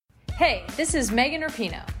Hey, this is Megan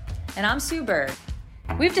Rapinoe. And I'm Sue Bird.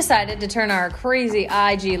 We've decided to turn our crazy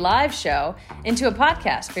IG live show into a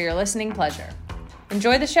podcast for your listening pleasure.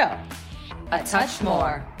 Enjoy the show. A Touch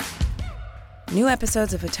More. New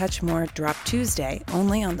episodes of A Touch More drop Tuesday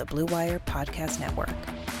only on the Blue Wire Podcast Network.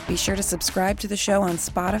 Be sure to subscribe to the show on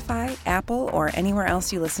Spotify, Apple, or anywhere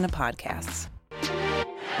else you listen to podcasts.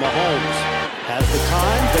 Mahomes has the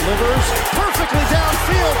time, delivers perfectly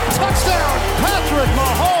downfield, touchdown, Patrick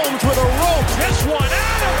Mahomes with a rope. This one,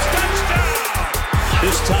 Adams, touchdown.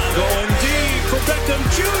 This time going deep for Beckham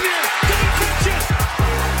Jr. Did he catch it?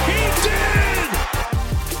 He did!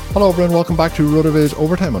 Hello everyone, welcome back to RotoViz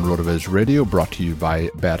Overtime on RotoViz Radio, brought to you by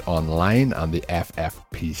Bet Online and the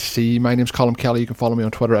FFPC. My name's Colin Kelly. You can follow me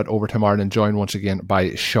on Twitter at Overtime Ireland, joined once again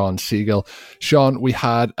by Sean Siegel. Sean, we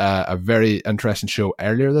had a very interesting show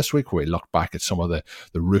earlier this week where we looked back at some of the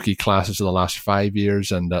rookie classes of the last 5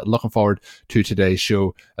 years, and looking forward to today's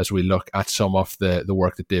show as we look at some of the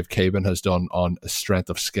work that Dave Cabin has done on strength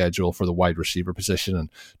of schedule for the wide receiver position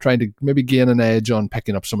and trying to maybe gain an edge on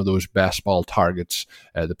picking up some of those best ball targets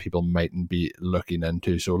that people mightn't be looking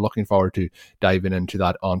into. So looking forward to diving into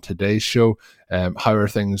that on today's show. How are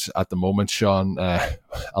things at the moment, Sean?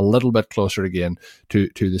 A little bit closer again to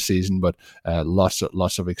the season, but lots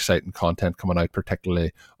of exciting content coming out,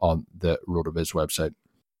 particularly on the RotoViz website.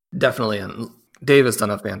 Definitely, and Dave has done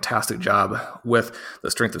a fantastic job with the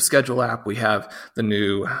Strength of Schedule app. We have the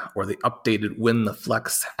new or the updated Win the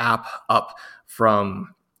Flex app up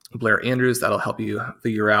from Blair Andrews. That'll help you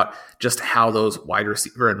figure out just how those wide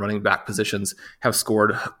receiver and running back positions have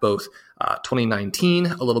scored both 2019,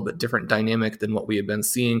 a little bit different dynamic than what we had been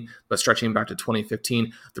seeing, but stretching back to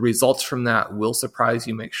 2015. The results from that will surprise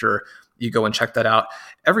you. Make sure you go and check that out.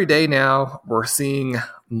 Every day now, we're seeing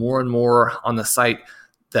more and more on the site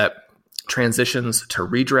that transitions to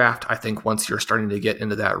redraft. I think once you're starting to get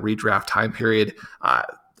into that redraft time period,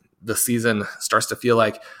 the season starts to feel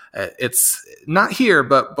like it's not here,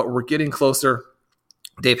 but we're getting closer.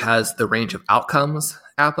 Dave has the range of outcomes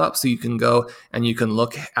app up, so you can go and you can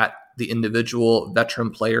look at the individual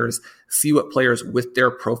veteran players, see what players with their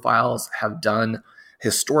profiles have done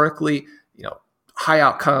historically, high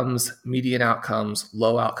outcomes, median outcomes,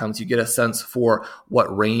 low outcomes. You get a sense for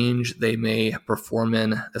what range they may perform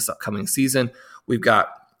in this upcoming season. We've got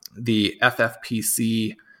the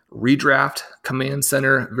FFPC redraft command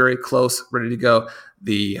center very close, ready to go.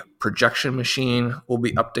 The projection machine will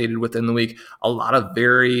be updated within the week. A lot of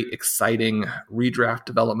very exciting redraft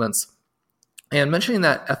developments. And mentioning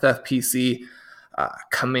that FFPC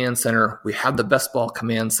command center, we have the best ball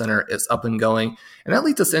command center. It's up and going. And that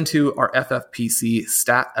leads us into our FFPC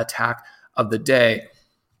stat attack of the day.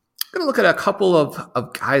 I'm going to look at a couple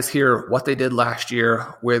of guys here, what they did last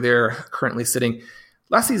year, where they're currently sitting.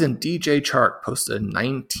 Last season, DJ Chark posted a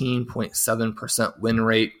 19.7% win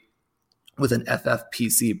rate with an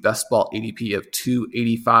FFPC best ball ADP of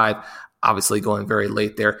 285, obviously going very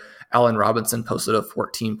late there. Allen Robinson posted a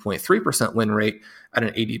 14.3% win rate at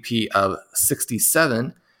an ADP of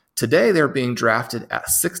 67. Today, they're being drafted at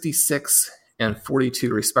 66 and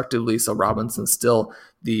 42 respectively, so Robinson's still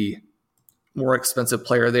the more expensive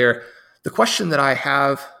player there. The question that I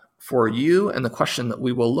have for you, and the question that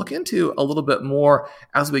we will look into a little bit more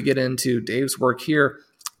as we get into Dave's work here,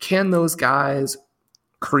 can those guys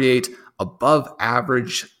create above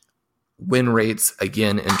average win rates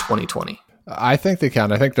again in 2020? I think they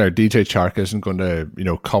can. I think their DJ Chark isn't going to,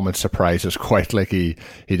 come and surprise us quite like he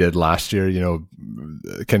did last year.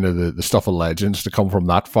 Kind of the stuff of legends to come from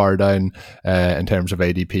that far down in terms of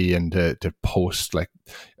ADP and to post like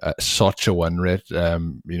such a win rate,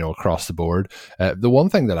 across the board. The one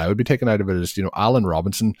thing that I would be taking out of it is, Allen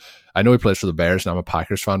Robinson. I know he plays for the Bears and I'm a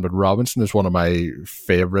Packers fan, but Robinson is one of my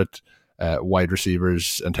favorite wide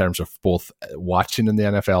receivers in terms of both watching in the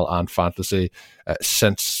NFL and fantasy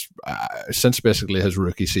since basically his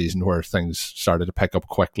rookie season, where things started to pick up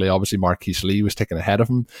quickly. Obviously Marquise Lee was taken ahead of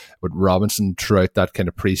him, but Robinson throughout that kind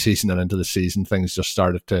of preseason and into the season, things just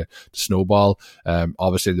started to snowball.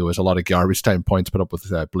 Obviously there was a lot of garbage time points put up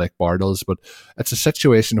with Blake Bortles, but it's a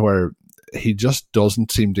situation where he just doesn't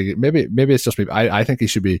seem to get, maybe it's just me. I think he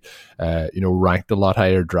should be, ranked a lot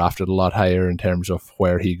higher, drafted a lot higher in terms of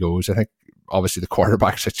where he goes. I think obviously the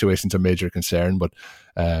quarterback situation is a major concern, but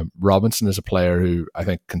Robinson is a player who I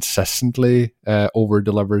think consistently over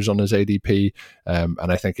delivers on his ADP, and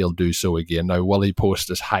I think he'll do so again. Now, will he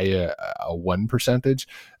post as high a win percentage?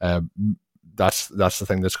 that's the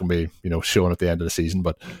thing that's going to be, shown at the end of the season.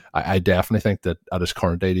 But I definitely think that at his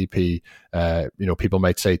current ADP, people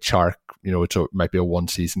might say Chark, it might be a one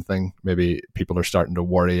season thing. Maybe people are starting to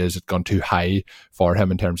worry, is it gone too high for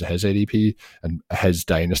him in terms of his ADP and his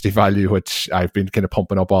dynasty value, which I've been kind of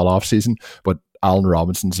pumping up all off season. But Allen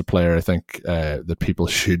Robinson's a player I think that people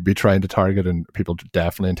should be trying to target, and people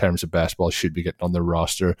definitely in terms of best ball should be getting on their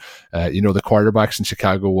roster. The quarterbacks in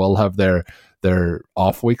Chicago will have their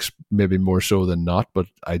off weeks, maybe more so than not, but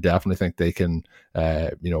I definitely think they can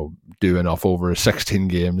do enough over 16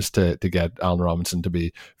 games to get Allen Robinson to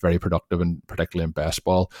be very productive, and particularly in best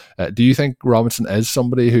ball. Do you think Robinson is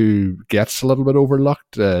somebody who gets a little bit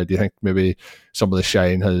overlooked? Do you think maybe some of the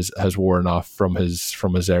shine has worn off from his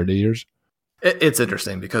early years? It's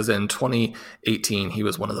interesting because in 2018, he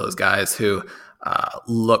was one of those guys who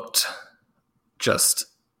looked just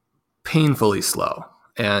painfully slow.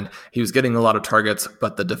 And he was getting a lot of targets,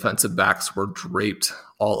 but the defensive backs were draped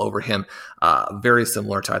all over him. Very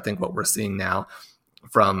similar to, I think, what we're seeing now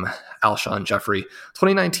from Alshon Jeffrey.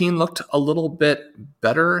 2019 looked a little bit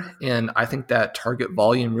better, and I think that target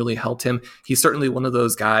volume really helped him. He's certainly one of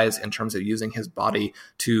those guys in terms of using his body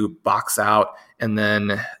to box out and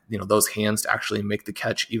then, those hands to actually make the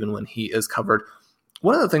catch even when he is covered.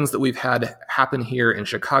 One of the things that we've had happen here in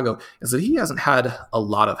Chicago is that he hasn't had a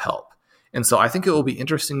lot of help. And so I think it will be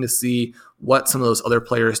interesting to see what some of those other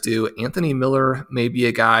players do. Anthony Miller may be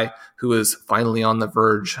a guy who is finally on the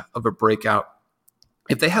verge of a breakout.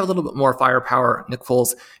 If they have a little bit more firepower, Nick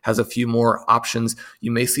Foles has a few more options. You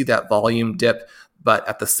may see that volume dip, but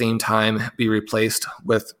at the same time be replaced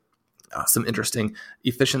with some interesting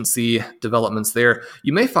efficiency developments there.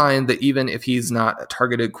 You may find that even if he's not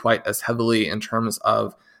targeted quite as heavily in terms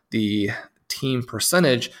of the team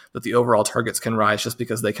percentage, that the overall targets can rise just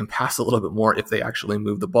because they can pass a little bit more if they actually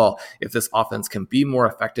move the ball. If this offense can be more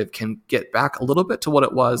effective, can get back a little bit to what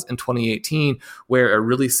it was in 2018, where it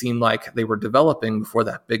really seemed like they were developing before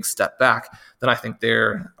that big step back, then I think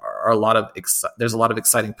there's a lot of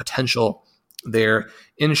exciting potential there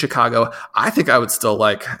in Chicago. I think I would still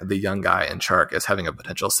like the young guy in Chark as having a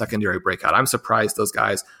potential secondary breakout. I'm surprised those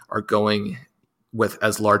guys are going with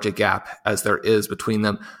as large a gap as there is between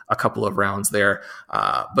them, a couple of rounds there.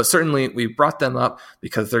 But certainly we brought them up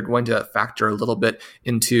because they're going to factor a little bit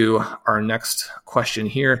into our next question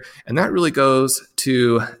here. And that really goes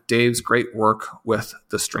to Dave's great work with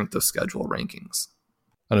the strength of schedule rankings.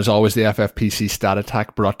 And as always, the FFPC Stat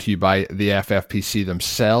Attack brought to you by the FFPC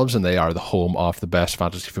themselves, and they are the home of the best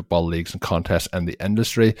fantasy football leagues and contests in the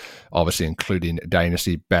industry, obviously including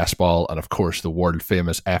Dynasty, Best Ball, and of course the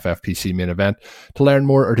world-famous FFPC main event. To learn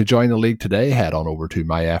more or to join the league today, head on over to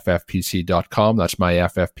myffpc.com. That's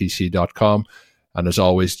myffpc.com. And as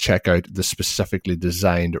always, check out the specifically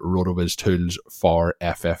designed RotoViz tools for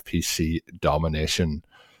FFPC domination.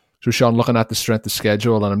 So, Sean, looking at the strength of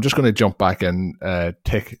schedule, and I'm just going to jump back in,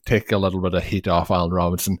 take a little bit of heat off Allen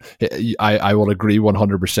Robinson. I will agree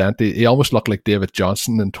 100%. He almost looked like David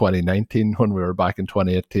Johnson in 2019 when we were back in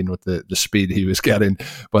 2018 with the speed he was getting,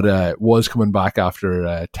 but was coming back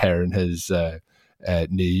after tearing his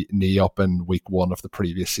knee up in week 1 of the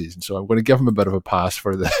previous season. So I'm going to give him a bit of a pass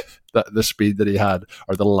for the speed that he had,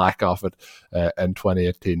 or the lack of it, in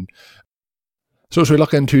 2018. So as we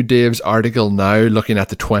look into Dave's article now, looking at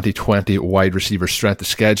the 2020 wide receiver strength of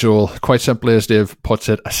schedule, quite simply, as Dave puts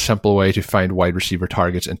it, a simple way to find wide receiver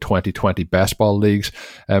targets in 2020 best ball leagues.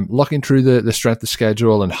 Looking through the strength of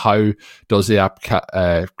schedule and how does the app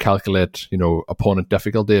calculate, opponent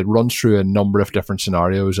difficulty, it runs through a number of different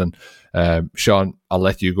scenarios. And Sean, I'll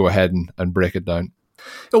let you go ahead and break it down.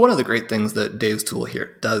 So one of the great things that Dave's tool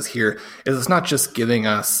does here is it's not just giving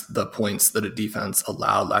us the points that a defense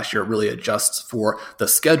allowed last year. It really adjusts for the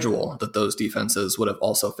schedule that those defenses would have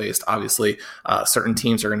also faced. Obviously, certain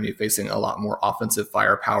teams are going to be facing a lot more offensive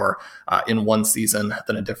firepower in one season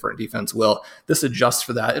than a different defense will. This adjusts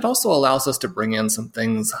for that. It also allows us to bring in some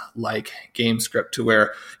things like game script to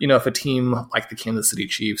where, if a team like the Kansas City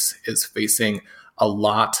Chiefs is facing a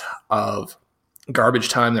lot of garbage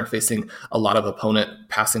time, they're facing a lot of opponent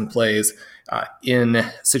passing plays in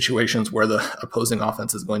situations where the opposing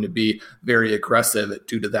offense is going to be very aggressive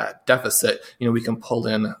due to that deficit. We can pull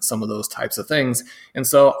in some of those types of things. And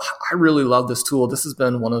so I really love this tool. This has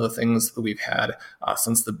been one of the things that we've had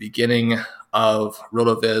since the beginning of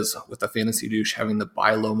RotoViz, with the Fantasy Douche having the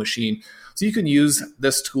buy low machine. So you can use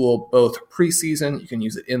this tool both preseason, you can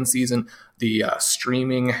use it in season. The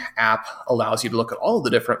streaming app allows you to look at all of the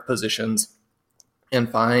different positions and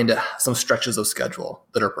find some stretches of schedule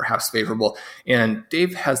that are perhaps favorable. And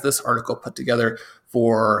Dave has this article put together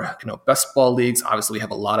for best ball leagues. Obviously, we have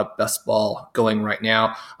a lot of best ball going right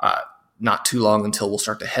now. not too long until we'll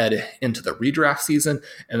start to head into the redraft season.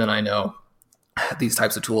 And then I know these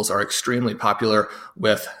types of tools are extremely popular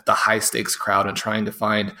with the high stakes crowd and trying to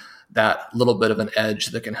find that little bit of an edge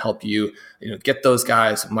that can help you, get those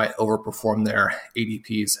guys who might overperform their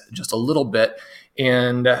ADPs just a little bit.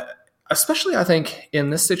 And especially, I think,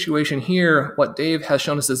 in this situation here, what Dave has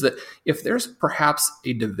shown us is that if there's perhaps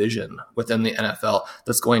a division within the NFL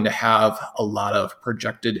that's going to have a lot of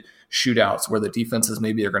projected shootouts where the defenses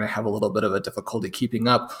maybe are going to have a little bit of a difficulty keeping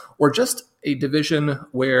up, or just a division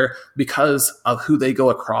where, because of who they go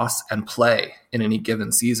across and play in any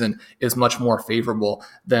given season, is much more favorable,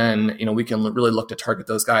 then we can really look to target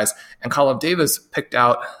those guys. And Colin Davis picked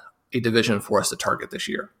out a division for us to target this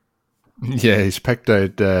year. Yeah, he's picked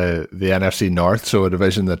out the NFC North, so a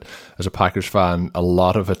division that, as a Packers fan, a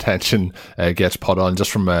lot of attention gets put on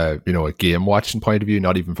just from a game watching point of view,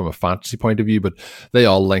 not even from a fantasy point of view, but they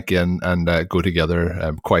all link in and go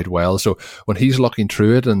together quite well. So when he's looking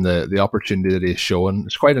through it and the opportunity that he's showing,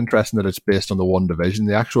 it's quite interesting that it's based on the one division.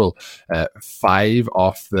 The actual 5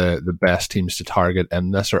 of the best teams to target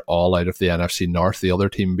in this are all out of the NFC North, the other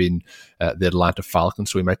team being the Atlanta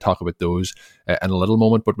Falcons. So we might talk about those in a little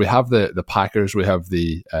moment, but we have the Packers, we have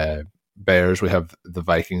the Bears, we have the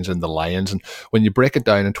Vikings and the Lions. And when you break it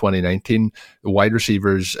down in 2019, the wide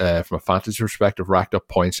receivers from a fantasy perspective racked up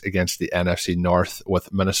points against the NFC North,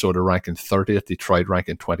 with Minnesota ranking 30th, Detroit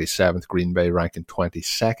ranking 27th, Green Bay ranking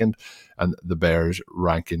 22nd, and the Bears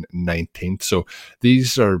ranking 19th. So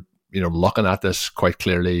these are looking at this quite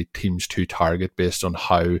clearly, teams to target based on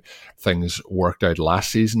how things worked out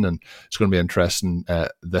last season. And it's going to be interesting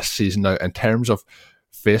this season. Now, in terms of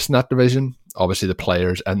facing that division, obviously the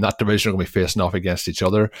players in that division are going to be facing off against each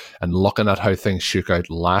other, and looking at how things shook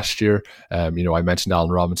out last year. I mentioned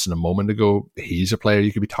Allen Robinson a moment ago. He's a player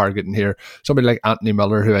you could be targeting here. Somebody like Anthony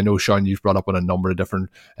Miller, who I know, Sean, you've brought up on a number of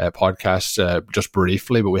different podcasts just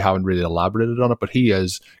briefly, but we haven't really elaborated on it. But he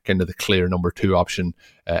is kind of the clear number 2 option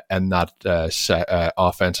in that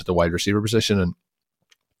offense at the wide receiver position. And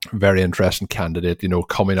very interesting candidate,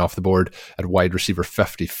 coming off the board at wide receiver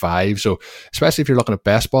 55. So especially if you're looking at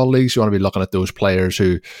best ball leagues, you want to be looking at those players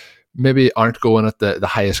who maybe aren't going at the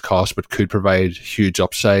highest cost, but could provide huge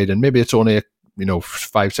upside. And maybe it's only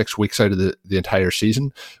 5-6 weeks out of the entire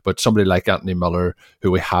season, but somebody like Anthony Miller, who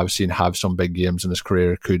we have seen have some big games in his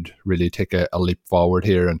career, could really take a leap forward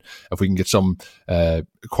here. And if we can get some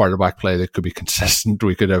quarterback play that could be consistent,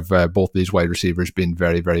 we could have both these wide receivers being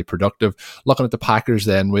very, very productive. Looking at the Packers,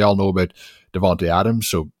 then, we all know about Devontae Adams,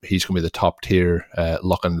 so he's going to be the top tier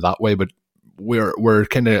looking that way. But we're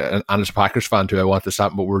kind of, and as a Packers fan too, I want this to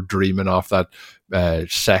happen, but we're dreaming off that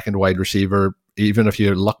second wide receiver. Even if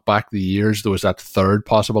you look back the years, there was that third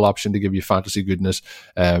possible option to give you fantasy goodness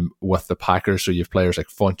with the Packers. So you have players like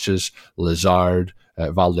Funches, Lazard,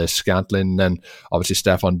 Valdez-Scantling, and then obviously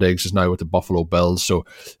Stephon Diggs is now with the Buffalo Bills. So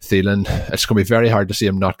Thielen, it's going to be very hard to see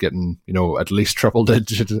him not getting at least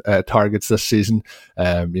triple-digit targets this season.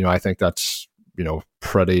 I think that's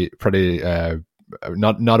pretty.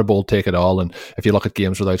 Not a bold take at all. And if you look at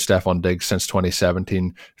games without Stephon Diggs since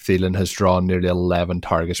 2017, Thielen has drawn nearly 11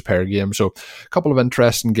 targets per game. So a couple of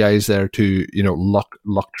interesting guys there to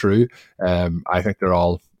look through. I think they're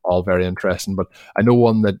all very interesting. But I know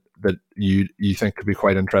one that you think could be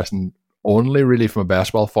quite interesting, only really from a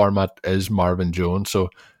best ball format, is Marvin Jones. So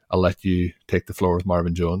I'll let you take the floor with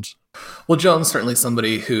Marvin Jones. Well, Jones certainly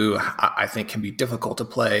somebody who I think can be difficult to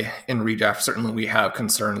play in redraft. Certainly we have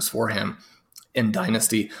concerns for him in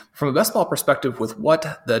Dynasty. From a best ball perspective, with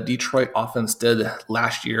what the Detroit offense did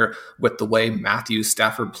last year, with the way Matthew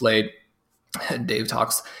Stafford played, Dave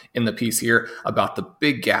talks in the piece here about the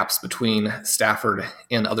big gaps between Stafford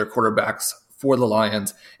and other quarterbacks for the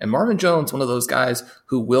Lions. And Marvin Jones, one of those guys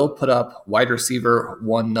who will put up wide receiver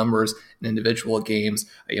 1 numbers in individual games.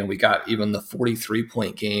 We got even the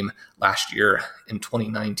 43-point game last year in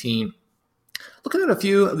 2019. Looking at a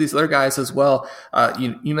few of these other guys as well,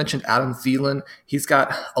 you mentioned Adam Thielen. He's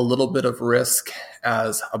got a little bit of risk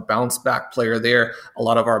as a bounce back player there. A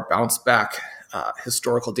lot of our bounce back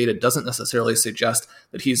historical data doesn't necessarily suggest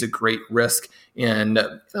that he's a great risk. And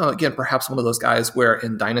again, perhaps one of those guys where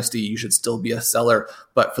in Dynasty you should still be a seller.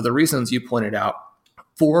 But for the reasons you pointed out,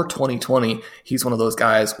 for 2020, he's one of those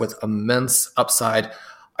guys with immense upside.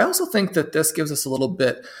 I also think that this gives us a little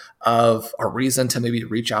bit of a reason to maybe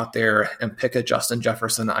reach out there and pick a Justin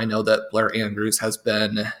Jefferson. I know that Blair Andrews has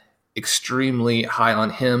been extremely high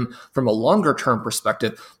on him from a longer term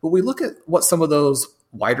perspective, but we look at what some of those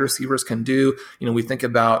wide receivers can do. We think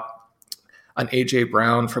about an A.J.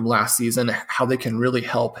 Brown from last season, how they can really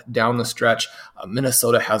help down the stretch.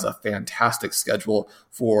 Minnesota has a fantastic schedule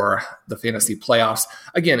for the fantasy playoffs.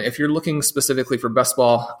 Again, if you're looking specifically for best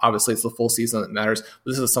ball, obviously it's the full season that matters.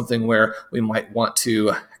 But this is something where we might want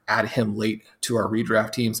to add him late to our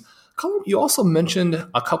redraft teams. Colin, you also mentioned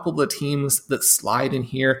a couple of the teams that slide in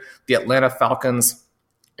here. The Atlanta Falcons,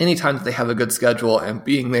 anytime that they have a good schedule and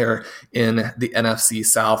being there in the NFC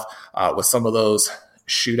South with some of those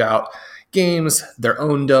shootout games, their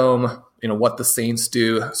own dome, what the Saints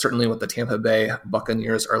do, certainly what the Tampa Bay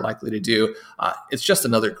Buccaneers are likely to do. It's just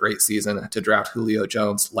another great season to draft Julio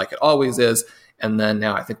Jones like it always is. And then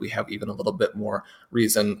now I think we have even a little bit more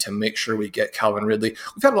reason to make sure we get Calvin Ridley.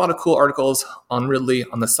 We've had a lot of cool articles on Ridley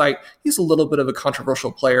on the site. He's a little bit of a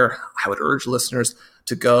controversial player. I would urge listeners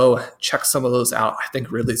to go check some of those out. I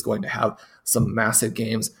think Ridley's going to have some massive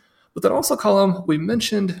games. But then also, Colin, we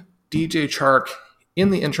mentioned DJ Chark in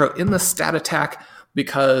the intro, in the stat attack,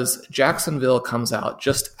 because Jacksonville comes out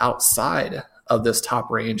just outside of this top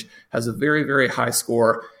range, has a very, very high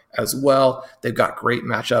score as well. They've got great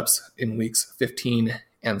matchups in weeks 15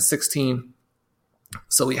 and 16.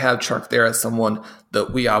 So we have Chark there as someone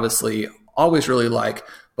that we obviously always really like,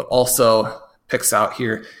 but also picks out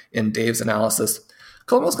here in Dave's analysis.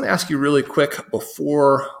 Colin, I was going to ask you really quick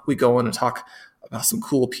before we go in and talk about some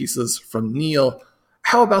cool pieces from Neil.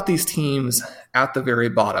 How about these teams at the very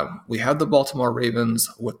bottom? We have the Baltimore Ravens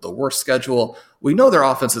with the worst schedule. We know their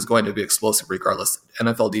offense is going to be explosive regardless.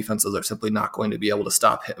 NFL defenses are simply not going to be able to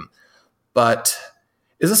stop him. But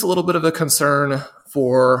is this a little bit of a concern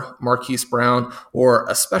for Marquise Brown, or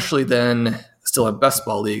especially then still in best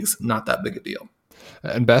ball leagues, not that big a deal?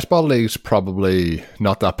 In best ball leagues, probably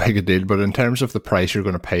not that big a deal, but in terms of the price you're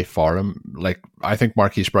going to pay for him, I think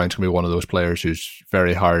Marquise Brown's going to be one of those players who's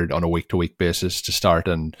very hard on a week-to-week basis to start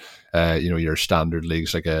in, your standard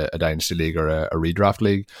leagues like a dynasty league or a redraft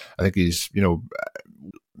league. I think he's,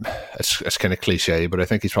 it's kind of cliche, but I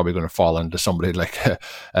think he's probably going to fall into somebody like a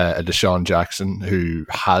Deshaun Jackson who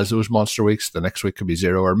has those monster weeks. The next week could be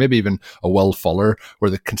zero, or maybe even a Will Fuller where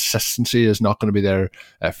the consistency is not going to be there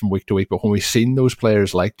from week to week. But when we've seen those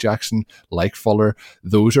players like Jackson, like Fuller,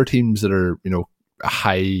 those are teams that are,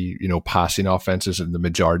 high, passing offenses in the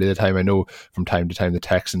majority of the time. I know from time to time the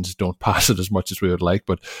Texans don't pass it as much as we would like,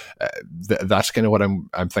 but that's kind of what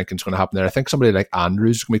I'm thinking is going to happen there. I think somebody like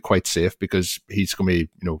Andrews is going to be quite safe because he's going to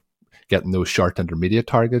be, getting those short intermediate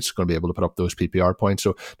targets, going to be able to put up those PPR points.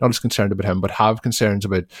 So not as concerned about him, but have concerns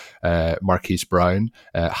about Marquise Brown.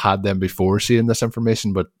 Had them before seeing this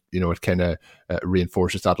information, but it kind of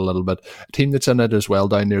reinforces that a little bit. A team that's in it as well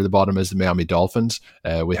down near the bottom is the Miami Dolphins.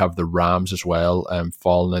 We have the Rams as well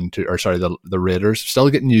falling into, the Raiders. Still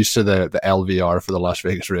getting used to the LVR for the Las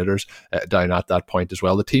Vegas Raiders down at that point as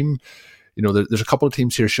well. The team, there's a couple of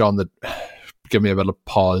teams here, Sean, that give me a bit of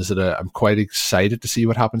pause that I'm quite excited to see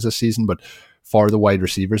what happens this season, but for the wide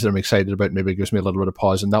receivers that I'm excited about, maybe it gives me a little bit of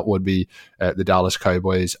pause, and that would be the Dallas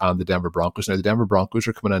Cowboys and the Denver Broncos. Now, the Denver Broncos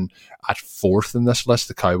are coming in at fourth in this list,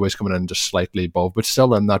 the Cowboys coming in just slightly above, but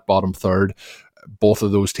still in that bottom third. Both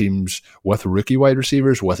of those teams with rookie wide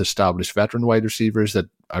receivers, with established veteran wide receivers that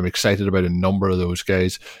I'm excited about a number of those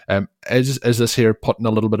guys. Is this here putting a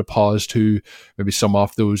little bit of pause to maybe some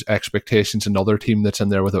of those expectations? Another team that's in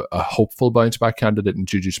there with a hopeful bounce back candidate in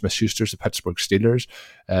Juju Smith-Schuster's, the Pittsburgh Steelers.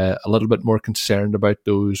 A little bit more concerned about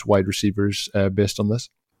those wide receivers based on this?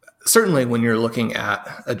 Certainly when you're looking at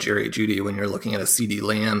a Jerry Jeudy, when you're looking at a CeeDee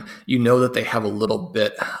Lamb, you know that they have a little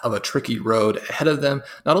bit of a tricky road ahead of them,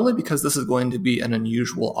 not only because this is going to be an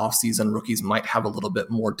unusual offseason. Rookies might have a little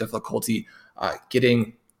bit more difficulty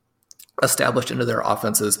getting established into their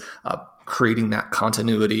offenses, creating that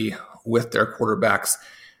continuity with their quarterbacks.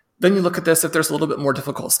 Then you look at this, if there's a little bit more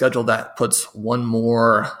difficult schedule, that puts one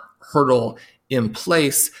more hurdle in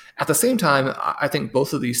place. At the same time, I think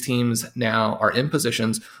both of these teams now are in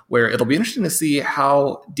positions where it'll be interesting to see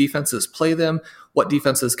how defenses play them, what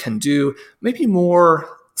defenses can do, maybe more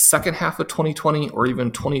second half of 2020 or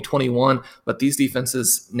even 2021. But these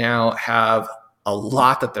defenses now have a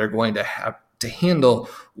lot that they're going to have to handle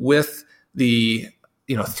with the,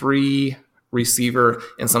 three receiver,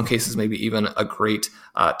 in some cases, maybe even a great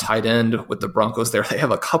tight end with the Broncos there. They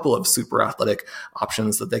have a couple of super athletic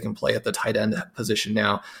options that they can play at the tight end position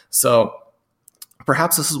now. So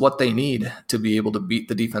perhaps this is what they need to be able to beat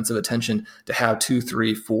the defensive attention, to have 2,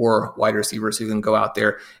 3, 4 wide receivers who can go out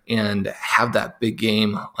there and have that big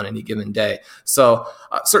game on any given day. So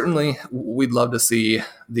certainly we'd love to see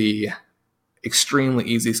the extremely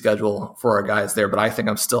easy schedule for our guys there, but I think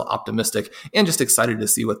I'm still optimistic and just excited to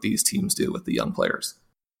see what these teams do with the young players.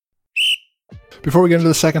 Before we get into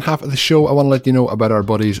the second half of the show, I want to let you know about our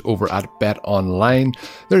buddies over at BetOnline.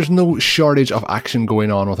 There's no shortage of action going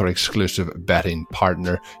on with our exclusive betting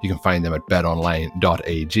partner. You can find them at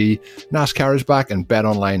betonline.ag. NASCAR is back, and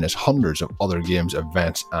BetOnline has hundreds of other games,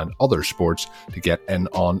 events, and other sports to get in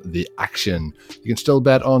on the action. You can still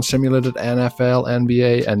bet on simulated NFL,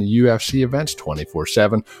 NBA, and UFC events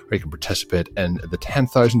 24/7, or you can participate in the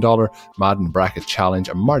 $10,000 Madden Bracket Challenge,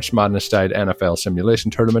 a March Madness-style NFL simulation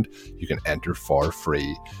tournament you can enter for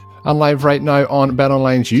free. And live right now on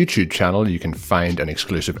BetOnline's YouTube channel, you can find an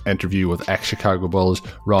exclusive interview with ex-Chicago Bulls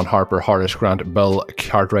Ron Harper, Horace Grant, Bill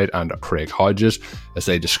Cartwright, and Craig Hodges as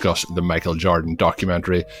they discuss the Michael Jordan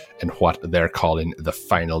documentary and what they're calling the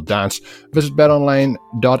final dance. Visit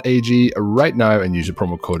betonline.ag right now and use the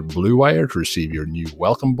promo code BlueWire to receive your new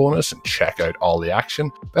welcome bonus and check out all the action.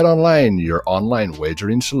 BetOnline, your online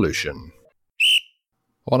wagering solution.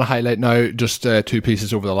 I want to highlight now just two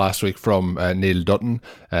pieces over the last week from Neil Dutton.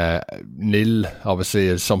 Neil obviously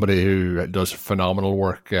is somebody who does phenomenal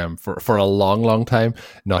work for a long time,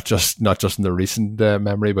 not just in the recent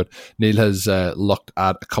memory, but Neil has looked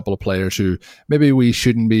at a couple of players who maybe we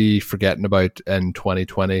shouldn't be forgetting about in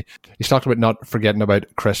 2020. He's talked about not forgetting about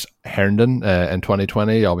Chris Herndon in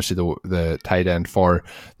 2020, obviously the tight end for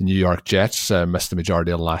the New York Jets, missed the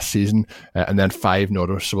majority of last season, and then 5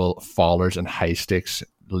 noticeable fallers in high stakes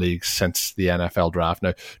leagues since the NFL draft.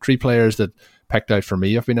 Now, 3 players that picked out for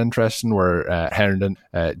me have been interesting were Herndon,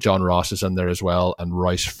 John Ross is in there as well, and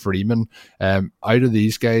Royce Freeman. Out of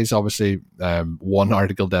these guys, obviously, one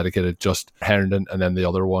article dedicated just Herndon, and then the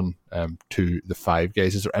other one to the 5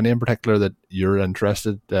 guys. Is there any in particular that you're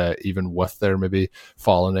interested, even with their maybe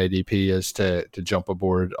fallen ADP, is to jump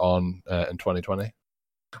aboard on in 2020?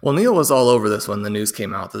 Well, Neil was all over this when the news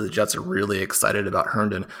came out that the Jets are really excited about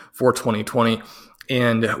Herndon for 2020.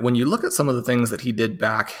 And when you look at some of the things that he did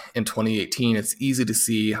back in 2018, it's easy to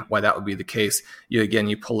see why that would be the case.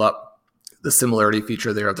 You pull up the similarity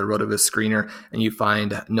feature there of the RotoViz screener, and you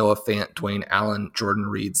find Noah Fant, Dwayne Allen, Jordan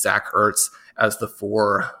Reed, Zach Ertz as the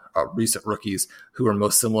 4 recent rookies who are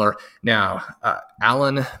most similar. Now,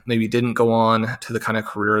 Allen maybe didn't go on to the kind of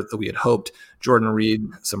career that we had hoped. Jordan Reed,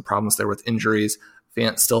 some problems there with injuries.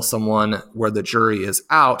 Fant, still someone where the jury is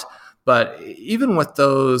out. But even with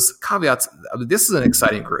those caveats, this is an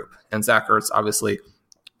exciting group. And Zach Ertz obviously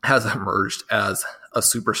has emerged as a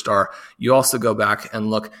superstar. You also go back and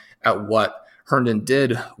look at what Herndon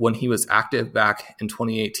did when he was active back in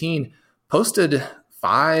 2018, posted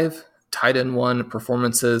 5 tight end 1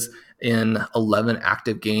 performances in 11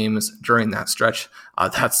 active games during that stretch.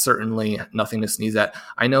 That's certainly nothing to sneeze at.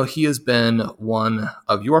 I know he has been one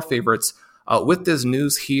of your favorites. With this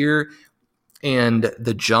news here, and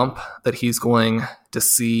the jump that he's going to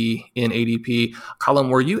see in ADP. Colin,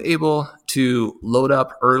 were you able to load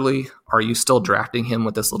up early? Are you still drafting him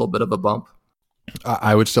with this little bit of a bump?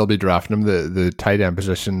 I would still be drafting him. The tight end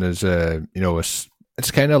position is,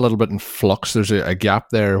 it's kind of a little bit in flux. There's a gap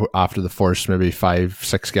there after the first maybe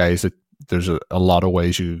 5-6 guys that there's a lot of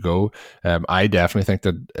ways you could go. I definitely think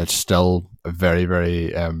that it's still very,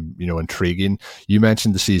 very, intriguing. You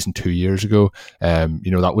mentioned the season 2 years ago.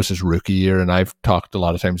 That was his rookie year, and I've talked a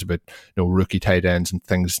lot of times about, rookie tight ends and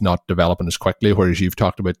things not developing as quickly, whereas you've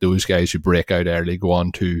talked about those guys who break out early, go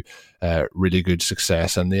on to really good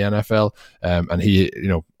success in the NFL. And he,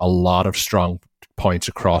 a lot of strong points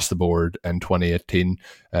across the board in 2018.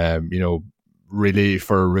 Really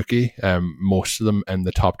for a rookie, most of them in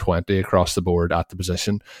the top 20 across the board at the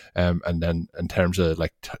position. And then in terms of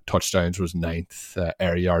touchdowns was 9th,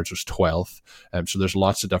 air yards was 12th. So there's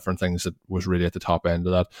lots of different things that was really at the top end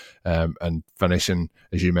of that. And finishing,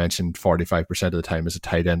 as you mentioned, 45% of the time as a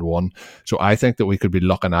tight end 1. So I think that we could be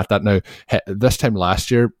looking at that now. This time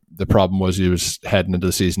last year, the problem was he was heading into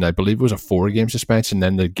the season, I believe it was a 4-game suspension,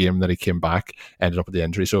 then the game that he came back ended up with the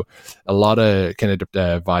injury. So a lot of kind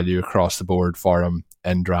of value across the board for him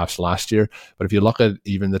in drafts last year. But if you look at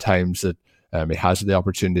even the times that he has the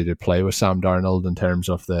opportunity to play with Sam Darnold in terms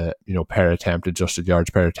of the per attempt, adjusted yards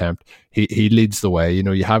per attempt, he leads the way.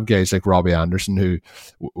 You have guys like Robbie Anderson, who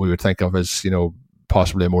we would think of as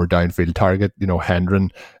possibly a more downfield target.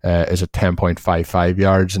 Hendren is at 10.55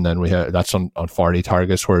 yards, and then we have that's on 40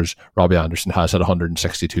 targets, whereas Robbie Anderson has at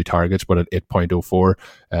 162 targets, but at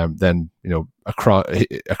 8.04. Then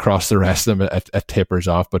across the rest of them, it tapers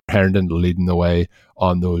off. But Herndon leading the way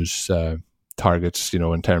on those targets,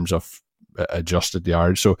 in terms of adjusted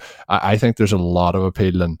yards. So I think there's a lot of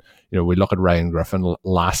appeal. And we look at Ryan Griffin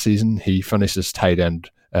last season; he finished as tight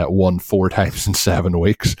end 1 4 times in 7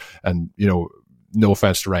 weeks, and no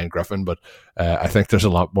offense to Ryan Griffin, but I think there's a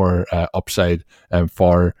lot more upside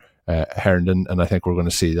for Herndon, and I think we're going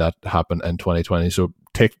to see that happen in 2020. So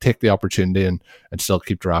take the opportunity and still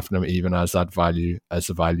keep drafting him even as the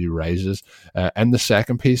value rises. And the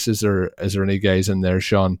second piece, is there any guys in there,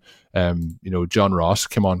 Sean? John Ross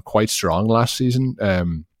came on quite strong last season.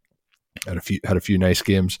 Had a few nice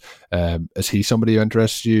games. Is he somebody who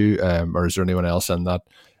interests you, or is there anyone else in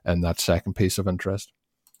that second piece of interest?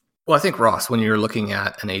 Well, I think Ross, when you're looking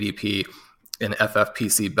at an ADP in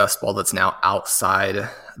FFPC best ball that's now outside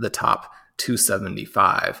the top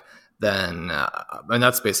 275, then and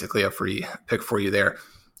that's basically a free pick for you there.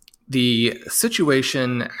 The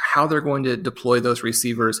situation, how they're going to deploy those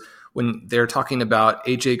receivers when they're talking about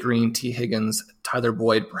AJ Green, T. Higgins, Tyler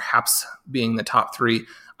Boyd, perhaps being the top three,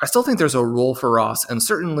 I still think there's a role for Ross, and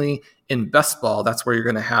certainly in best ball, that's where you're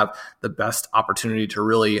going to have the best opportunity to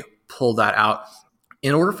really pull that out.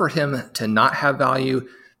 In order for him to not have value,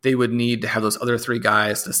 they would need to have those other three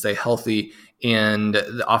guys to stay healthy and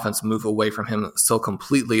the offense move away from him so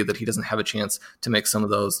completely that he doesn't have a chance to make some of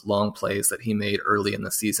those long plays that he made early in the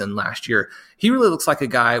season last year. He really looks like a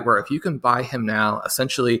guy where if you can buy him now,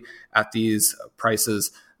 essentially at these prices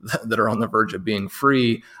that are on the verge of being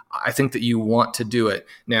free, I think that you want to do it.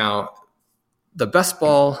 Now, the best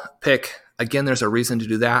ball pick, again, there's a reason to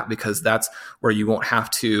do that because that's where you won't have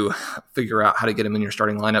to figure out how to get him in your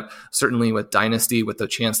starting lineup. Certainly with Dynasty, with the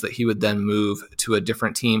chance that he would then move to a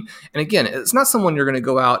different team. And again, it's not someone you're going to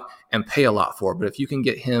go out and pay a lot for, but if you can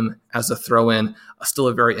get him as a throw-in, still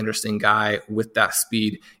a very interesting guy with that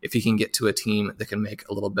speed, if he can get to a team that can make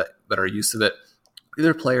a little bit better use of it. The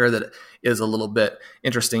other player that is a little bit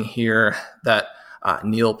interesting here that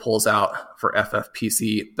Neil pulls out for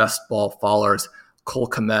FFPC best ball fallers, Cole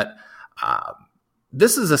Kmet.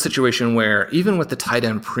 This is a situation where even with the tight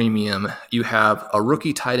end premium, you have a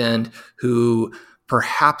rookie tight end who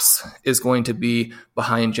perhaps is going to be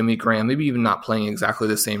behind Jimmy Graham, maybe even not playing exactly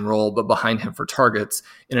the same role, but behind him for targets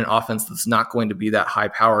in an offense that's not going to be that high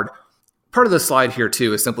powered. Part of the slide here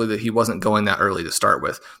too is simply that he wasn't going that early to start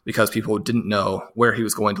with because people didn't know where he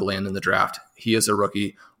was going to land in the draft. He is a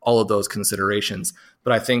rookie, all of those considerations.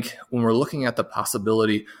 But I think when we're looking at the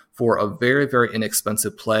possibility for a very, very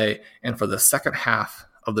inexpensive play and for the second half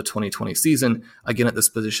of the 2020 season, again, at this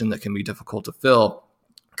position that can be difficult to fill,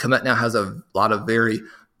 Kmet now has a lot of very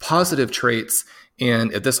positive traits.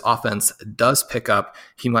 And if this offense does pick up,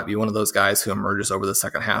 he might be one of those guys who emerges over the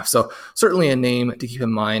second half. So certainly a name to keep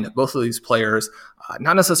in mind. Both of these players,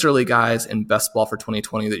 not necessarily guys in best ball for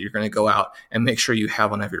 2020 that you're going to go out and make sure you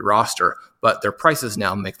have on every roster, but their prices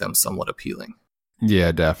now make them somewhat appealing.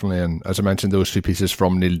 Yeah, definitely. And as I mentioned, those two pieces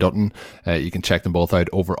from Neil Dutton, you can check them both out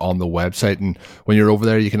over on the website. And when you're over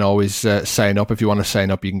there, you can always sign up. If you want to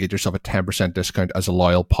sign up, you can get yourself a 10% discount as a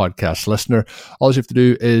loyal podcast listener. All you have to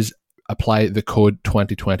do is apply the code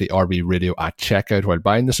 2020 RB Radio at checkout while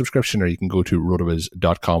buying the subscription, or you can go to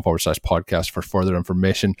rotoviz.com/podcast for further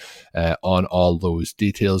information on all those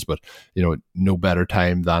details. But, no better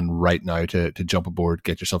time than right now to jump aboard,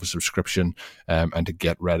 get yourself a subscription, and to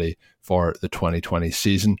get ready for the 2020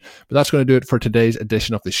 season. But that's going to do it for today's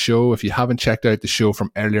edition of the show. If you haven't checked out the show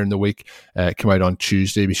from earlier in the week, it came out on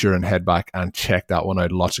Tuesday, be sure and head back and check that one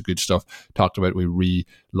out. Lots of good stuff talked about. We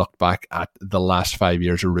looked back at the last 5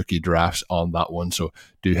 years of rookie drafts on that one, so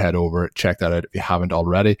do head over, check that out if you haven't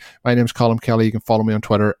already. My name's Colin Kelly. You can follow me on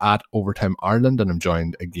Twitter at Overtime Ireland, and I'm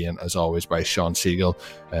joined again as always by Sean Siegel.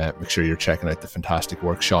 Make sure you're checking out the fantastic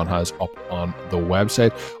work Sean has up on the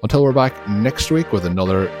website. Until we're back next week with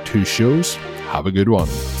another 2 shows, have a good one.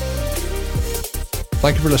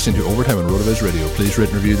 Thank you for listening to Overtime on RotoViz Radio. Please rate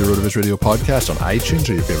and review the RotoViz Radio podcast on iTunes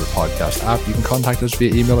or your favorite podcast app. You can contact us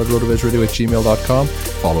via email at rotovizradio@gmail.com.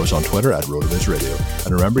 Follow us on Twitter at RotoViz Radio.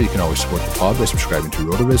 And remember, you can always support the pod by subscribing to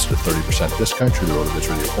RotoViz at a 30% discount through the RotoViz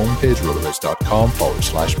Radio homepage,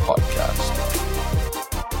 rotoviz.com/podcast.